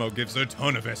 Blazing Dynamo gives a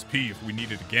ton of SP if we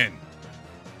need it again.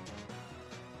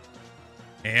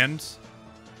 And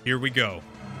here we go.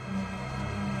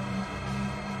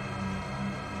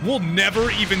 We'll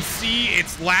never even see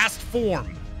its last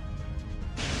form.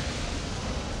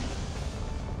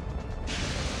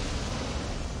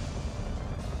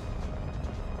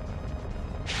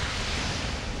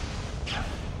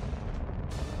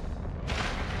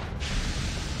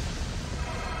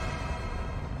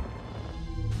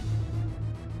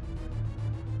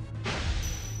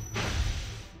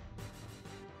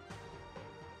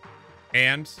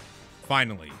 And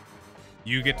finally,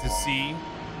 you get to see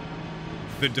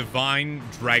the Divine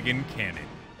Dragon Cannon.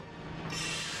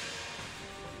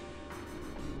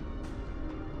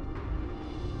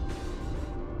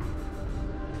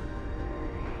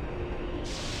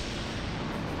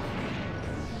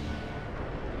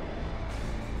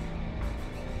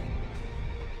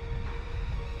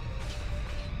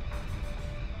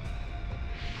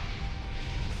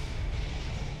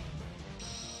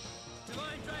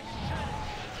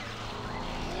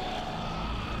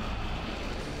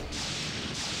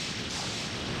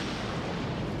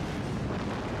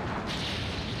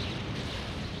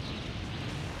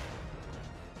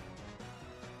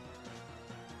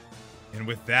 And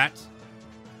with that,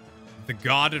 the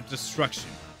god of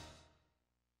destruction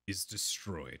is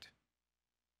destroyed.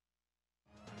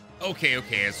 Okay,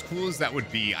 as cool as that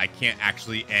would be, I can't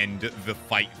actually end the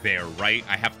fight there, right?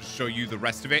 I have to show you the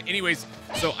rest of it. Anyways,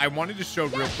 so I wanted to show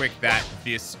real quick that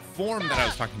this form that I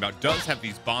was talking about does have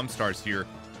these bomb stars here.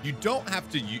 You don't have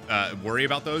to worry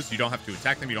about those. You don't have to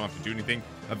attack them. You don't have to do anything.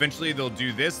 Eventually, they'll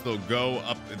do this. They'll go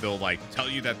up. They'll, like, tell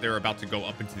you that they're about to go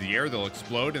up into the air. They'll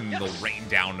explode, and they'll rain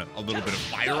down a little bit of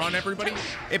fire on everybody.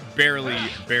 It barely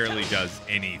does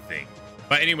anything.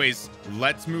 But anyways,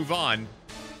 let's move on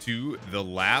to the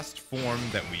last form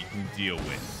that we can deal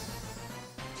with.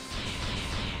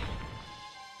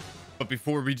 But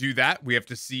before we do that, we have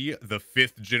to see the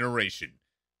 5th generation,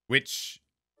 which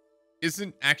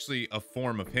isn't actually a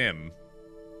form of him.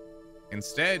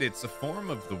 Instead, it's a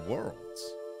form of the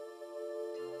worlds.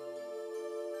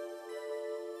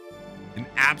 An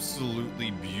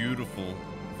absolutely beautiful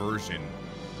version,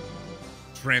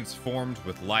 transformed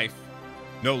with life,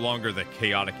 no longer the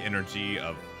chaotic energy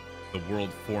of the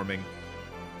world forming.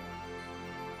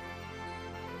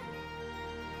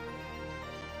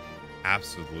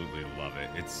 Absolutely love it.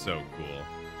 It's so cool.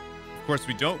 Of course,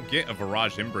 we don't get a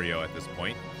Virage Embryo at this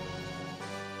point.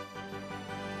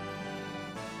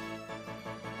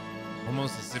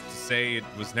 Almost as if to say it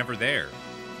was never there.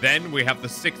 Then we have the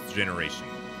 6th generation.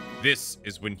 This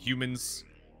is when humans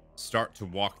start to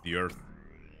walk the earth.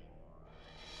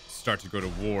 Start to go to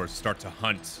war, start to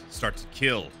hunt, start to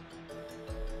kill.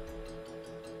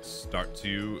 Start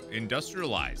to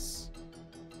industrialize.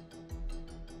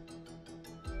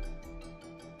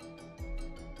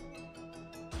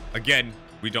 Again,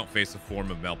 we don't face a form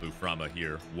of Malbuframa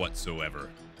here whatsoever.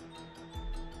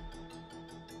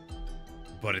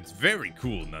 but it's very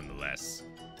cool nonetheless.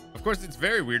 Of course, it's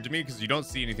very weird to me because you don't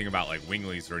see anything about like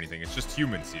winglies or anything. It's just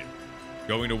humans here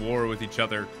going to war with each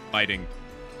other, fighting,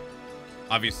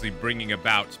 obviously bringing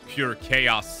about pure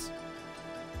chaos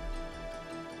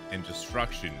and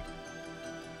destruction,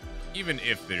 even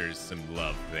if there's some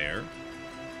love there.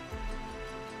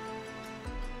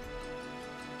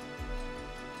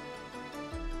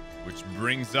 Which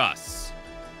brings us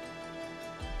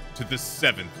to the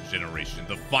 7th generation,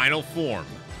 the final form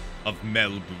of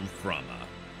Melbu Frama.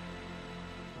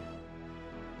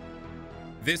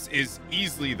 This is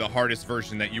easily the hardest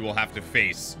version that you will have to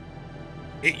face.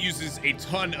 It uses a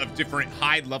ton of different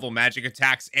high-level magic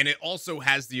attacks, and it also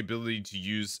has the ability to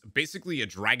use basically a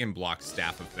Dragon Block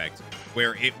staff effect,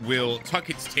 where it will tuck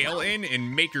its tail in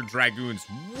and make your Dragoons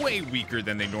way weaker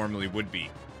than they normally would be.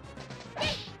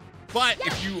 But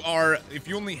if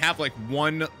you only have like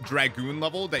one Dragoon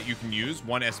level that you can use,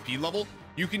 one SP level,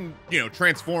 you can,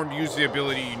 transform, use the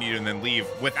ability you need, and then leave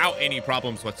without any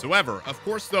problems whatsoever. Of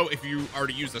course, though, if you are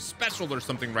to use a special or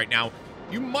something right now,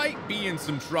 you might be in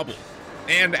some trouble.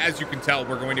 And as you can tell,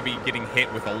 we're going to be getting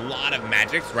hit with a lot of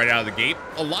magics right out of the gate.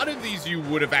 A lot of these you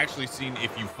would have actually seen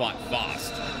if you fought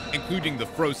fast, including the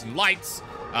Frozen Lights,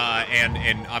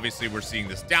 and obviously we're seeing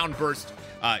this Downburst.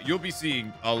 You'll be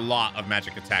seeing a lot of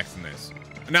magic attacks in this.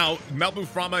 Now, Melbu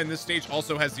Frama in this stage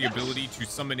also has the ability to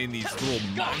summon in these little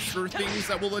monster things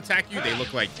that will attack you. They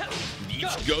look like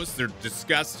leech ghosts. They're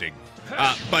disgusting.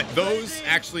 But those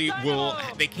actually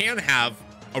they can have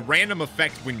a random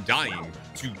effect when dying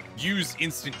to use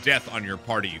instant death on your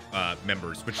party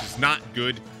members, which is not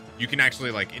good. You can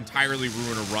actually like entirely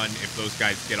ruin a run if those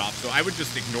guys get off. So I would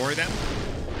just ignore them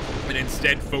and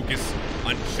instead focus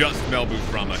on just Melbu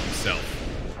Frama himself.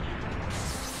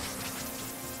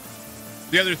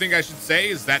 The other thing I should say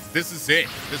is that this is it.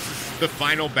 This is the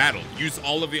final battle. Use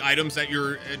all of the items at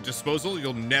your disposal.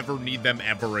 You'll never need them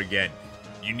ever again.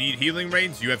 You need healing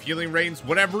rains, you have healing rains,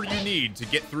 whatever you need to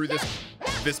get through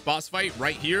this boss fight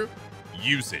right here,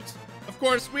 use it. Of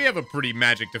course, we have a pretty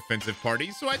magic defensive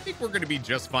party, so I think we're going to be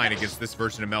just fine against this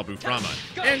version of Melbu Frama.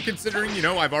 And considering,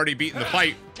 I've already beaten the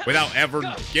fight without ever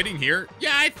getting here,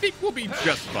 yeah, I think we'll be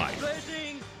just fine.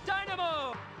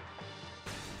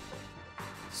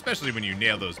 Especially when you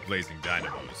nail those blazing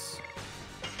dynamos.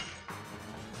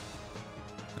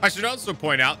 I should also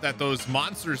point out that those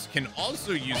monsters can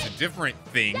also use a different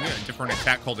thing, a different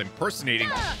attack called impersonating.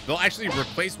 They'll actually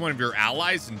replace one of your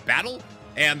allies in battle,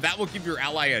 and that will give your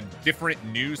ally a different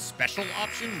new special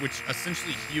option, which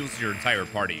essentially heals your entire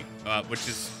party, which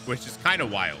is kind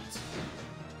of wild.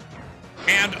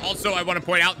 And also, I want to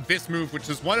point out this move, which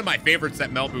is one of my favorites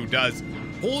that Melbu does,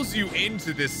 pulls you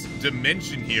into this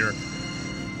dimension here,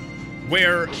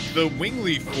 where the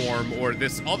Wingly form, or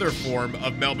this other form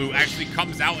of Melbu, actually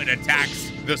comes out and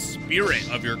attacks the spirit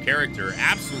of your character.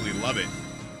 Absolutely love it.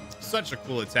 Such a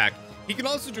cool attack. He can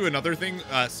also do another thing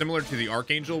similar to the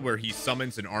Archangel, where he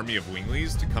summons an army of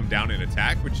Winglies to come down and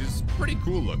attack, which is pretty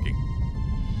cool looking.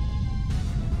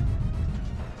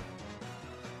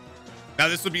 Now,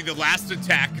 this will be the last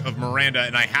attack of Miranda,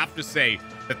 and I have to say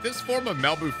that this form of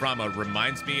Melbu Frama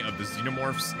reminds me of the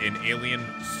Xenomorphs in Alien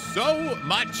so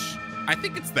much. I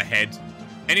think it's the head.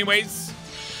 Anyways,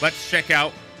 let's check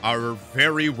out our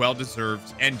very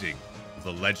well-deserved ending of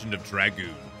The Legend of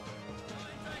Dragoon.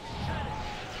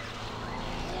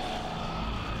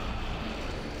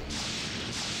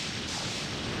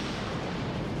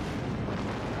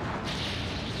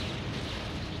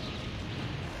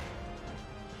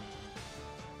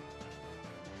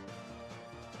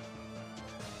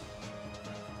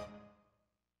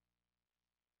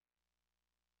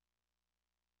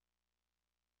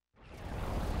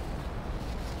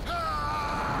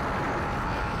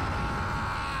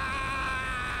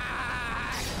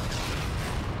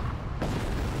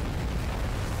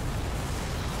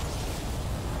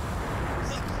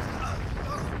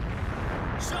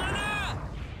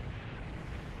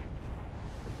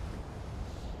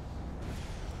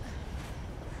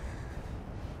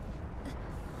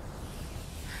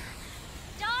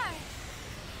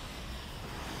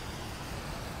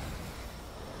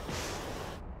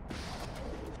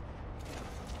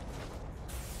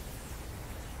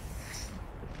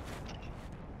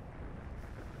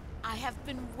 I have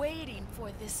been waiting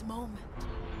for this moment.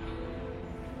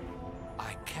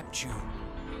 I kept you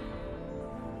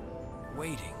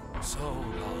waiting so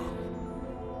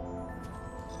long.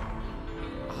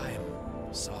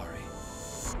 I'm sorry.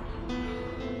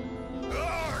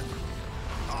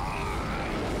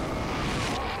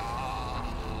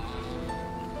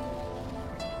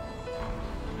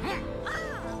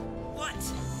 What?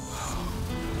 How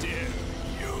dare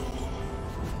you?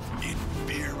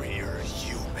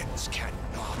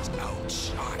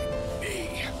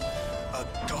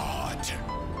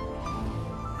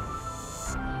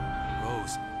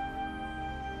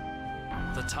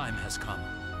 the time has come.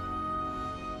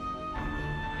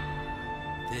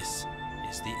 This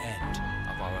is the end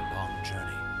of our long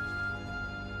journey.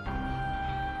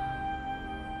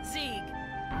 Zeeg,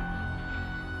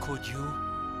 Could you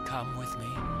come with me?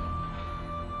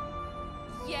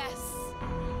 yes.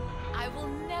 I will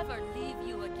never leave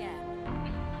you again.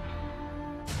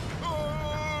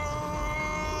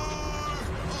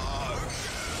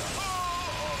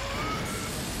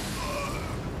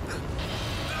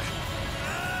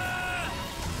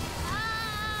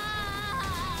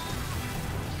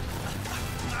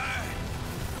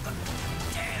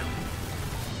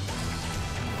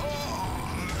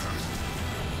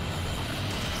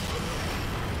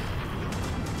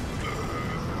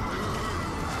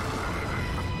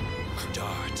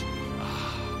 Dart,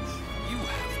 you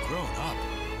have grown up.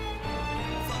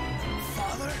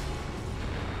 Father?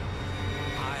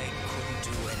 I couldn't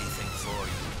do anything for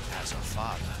you as a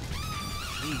father.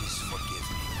 Please forgive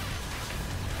me.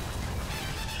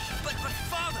 But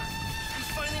father, we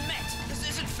finally met. This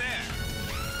isn't fair.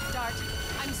 Dart,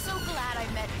 I'm so glad I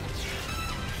met you.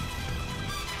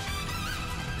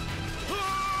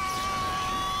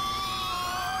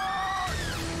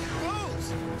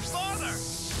 Rose! Father!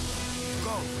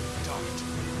 Go, Dart.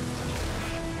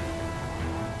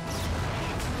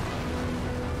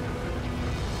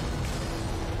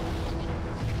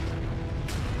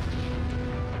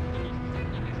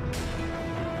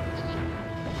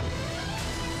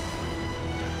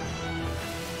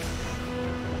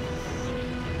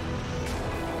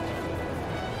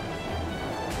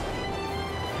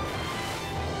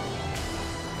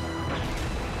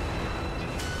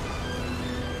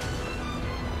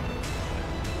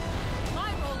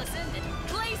 My role has ended.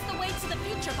 Blaze the way to the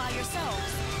future by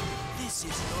yourselves. This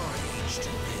is your age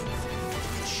to live.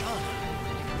 Shana.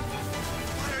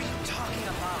 What are you talking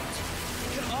about? We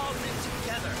can all live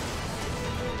together.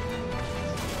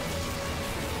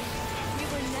 We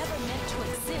were never meant to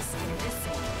exist in this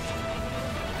age.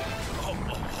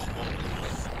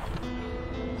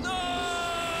 No!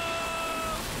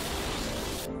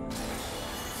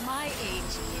 My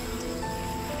age ended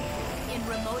in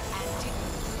remote antiquity.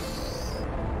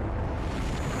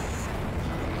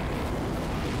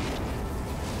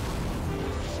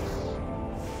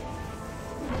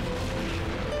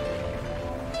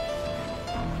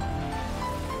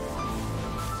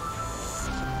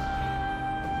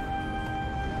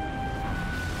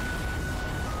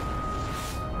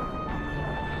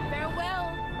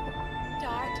 Farewell,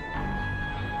 Dart,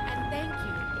 and thank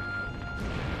you.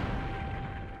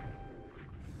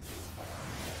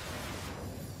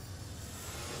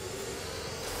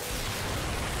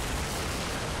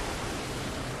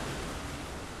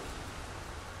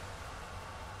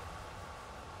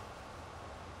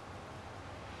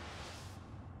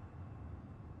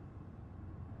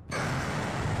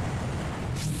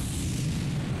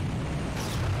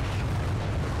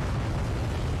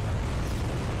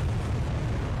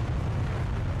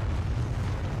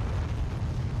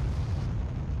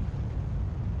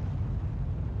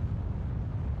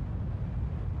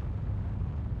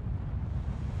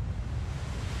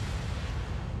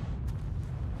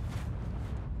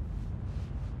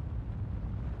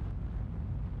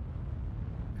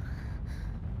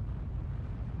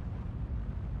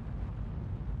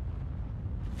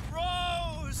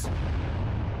 Rose!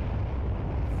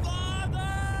 Father!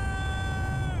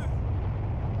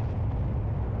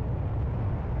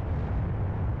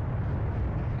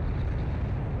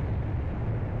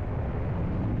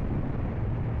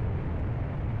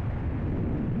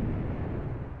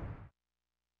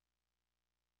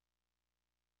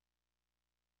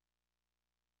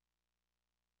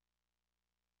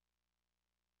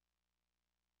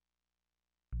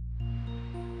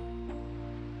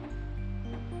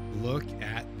 Look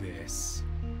at this.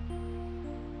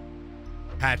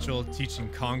 Patchel teaching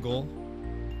Kongol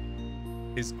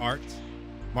his art.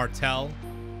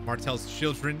 Martel's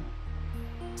children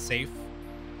safe.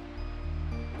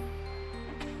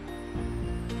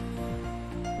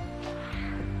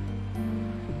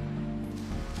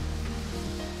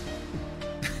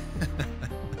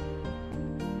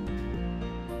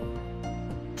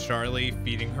 Charlie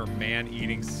feeding her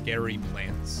man-eating scary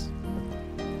plants.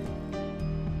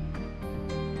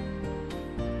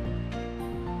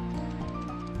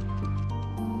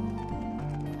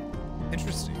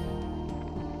 Interesting.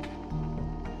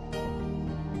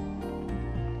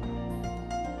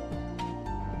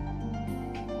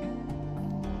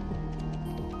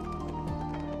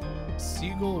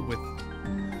 Seagull with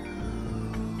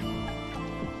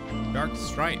dark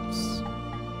stripes.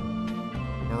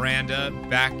 Miranda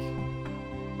back.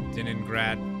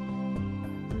 Leningrad.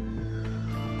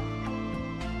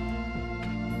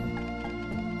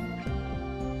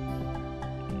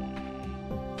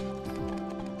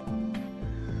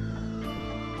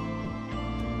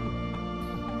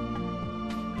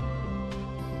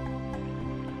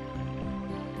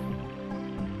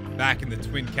 back in the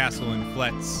Twin Castle in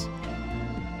Fletz.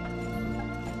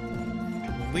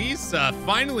 Lisa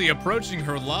finally approaching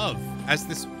her love as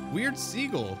this weird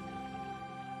seagull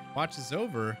watches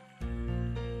over.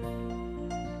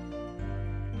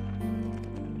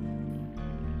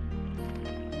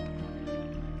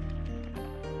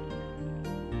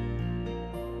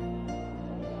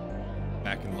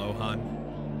 Back in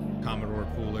Lohan, Commodore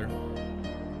Pooler.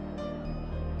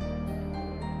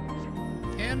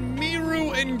 And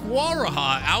Miru and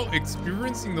Guaraha out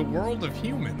experiencing the world of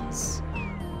humans.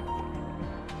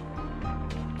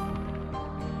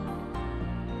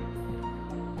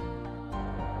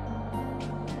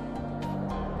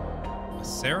 A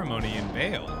ceremony in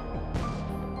Vale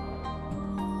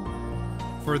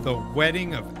for the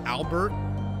wedding of Albert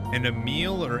and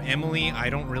Emile or Emily, I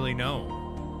don't really know.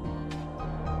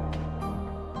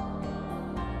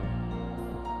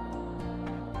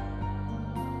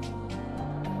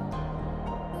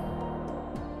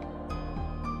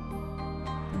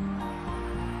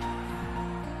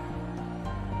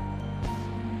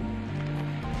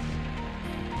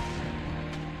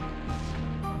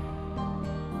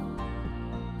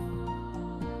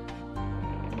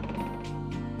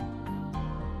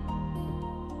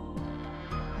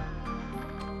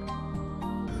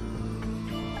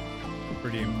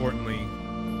 Pretty importantly,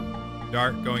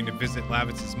 Dart going to visit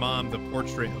Lavitz's mom, the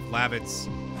portrait of Lavitz.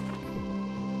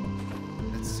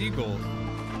 That seagull.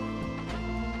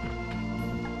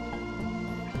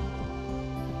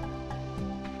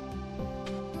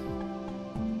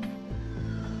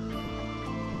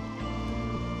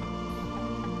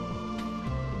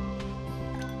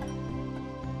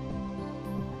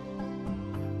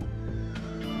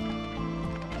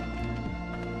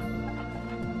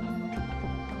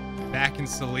 Back in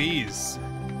Seles.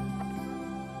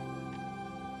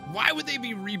 Why would they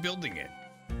be rebuilding it?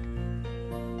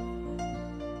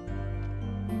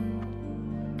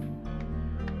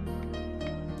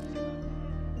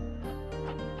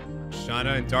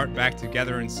 Shana and Dart back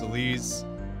together in Seles.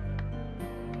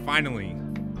 Finally.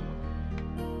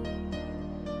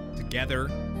 Together.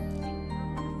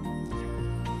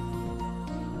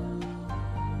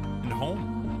 And home.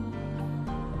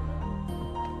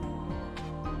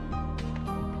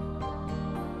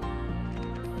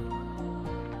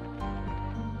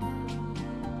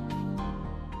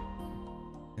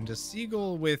 And a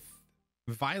seagull with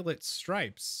violet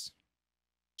stripes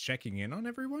checking in on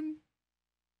everyone.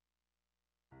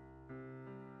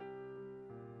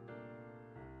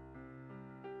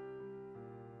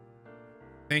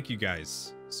 Thank you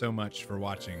guys so much for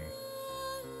watching.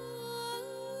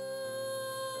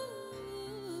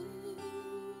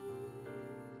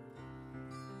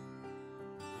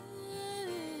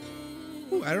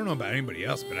 Ooh, I don't know about anybody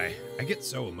else, but I get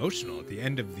so emotional at the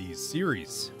end of these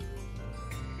series.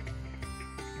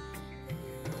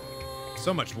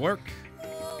 So much work,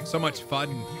 so much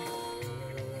fun,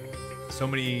 so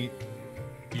many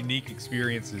unique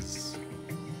experiences.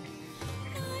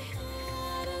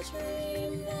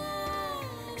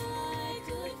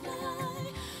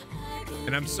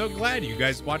 And I'm so glad you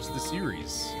guys watched the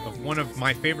series of one of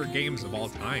my favorite games of all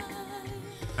time.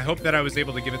 I hope that I was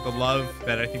able to give it the love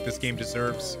that I think this game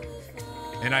deserves.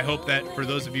 And I hope that for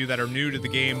those of you that are new to the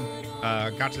game,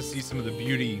 got to see some of the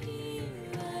beauty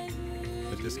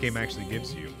this game actually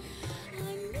gives you.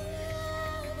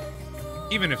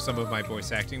 Even if some of my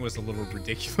voice acting was a little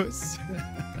ridiculous.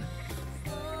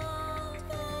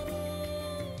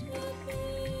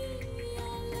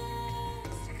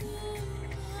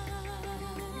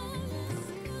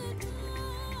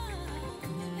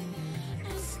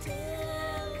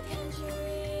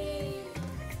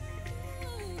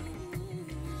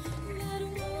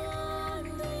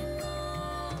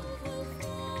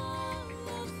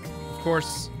 Of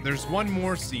course, there's one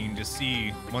more scene to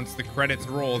see once the credits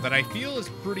roll that I feel is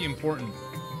pretty important.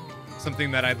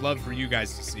 Something that I'd love for you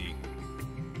guys to see.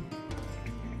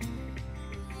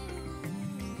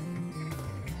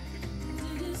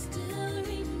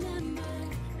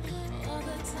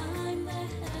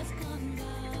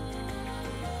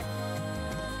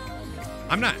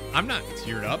 I'm not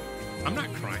teared up. I'm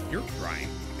not crying. You're crying.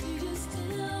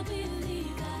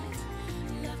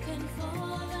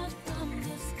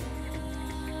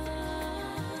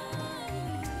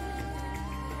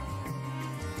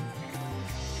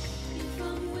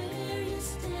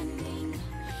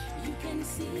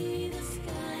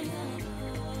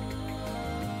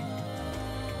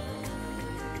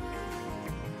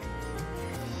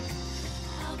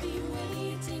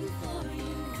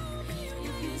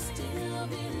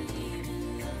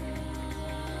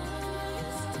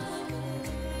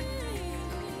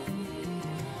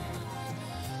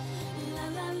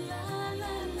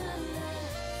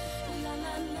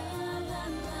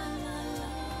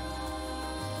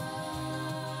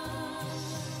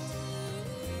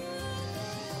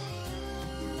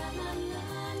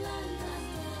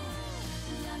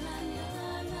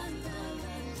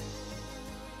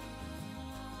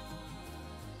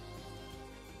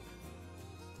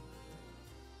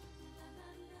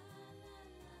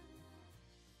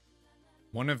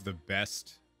 One of the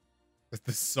best.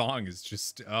 The song is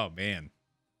just, oh man.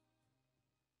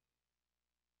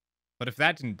 But if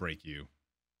that didn't break you,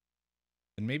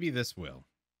 then maybe this will.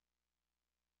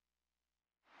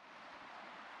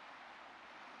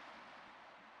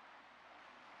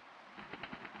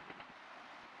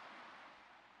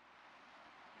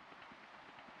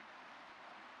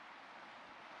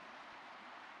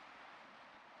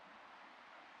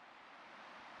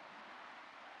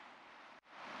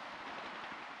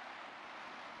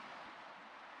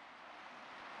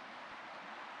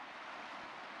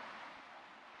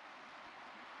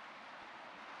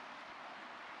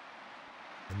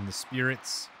 And the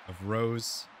spirits of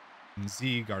Rose and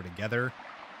Zieg are together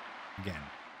again.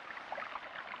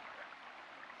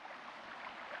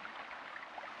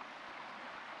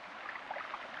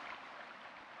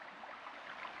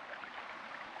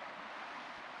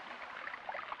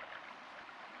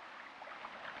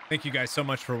 Thank you guys so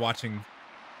much for watching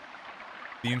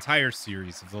the entire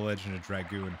series of The Legend of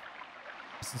Dragoon.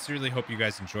 I sincerely hope you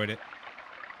guys enjoyed it.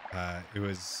 It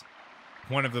was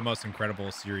one of the most incredible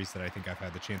series that I think I've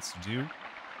had the chance to do.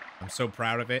 I'm so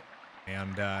proud of it,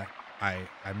 and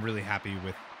I'm really happy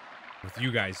with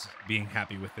you guys being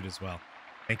happy with it as well.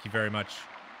 Thank you very much.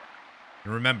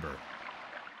 And remember,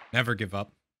 never give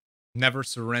up, never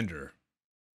surrender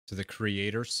to the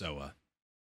Creator Soa.